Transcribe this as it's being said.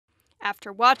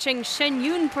After watching Shen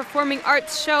Yun Performing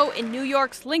Arts show in New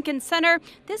York's Lincoln Center,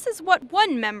 this is what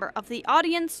one member of the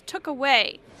audience took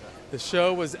away. The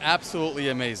show was absolutely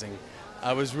amazing.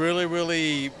 I was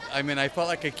really, I felt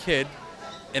like a kid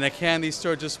in a candy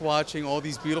store just watching all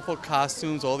these beautiful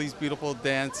costumes, all these beautiful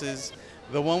dances.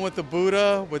 The one with the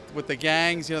Buddha, with the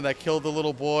gangs, that killed the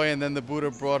little boy and then the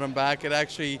Buddha brought him back, it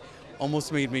actually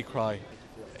almost made me cry.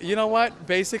 You know what?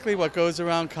 Basically what goes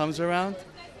around comes around.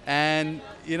 And,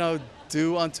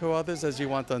 do unto others as you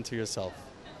want unto yourself.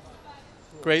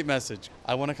 Great message.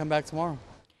 I want to come back tomorrow.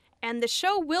 And the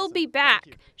show will be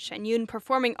back. Shen Yun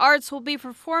Performing Arts will be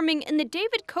performing in the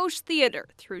David Koch Theater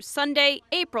through Sunday,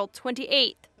 April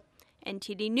 28th.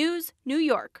 NTD News, New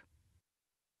York.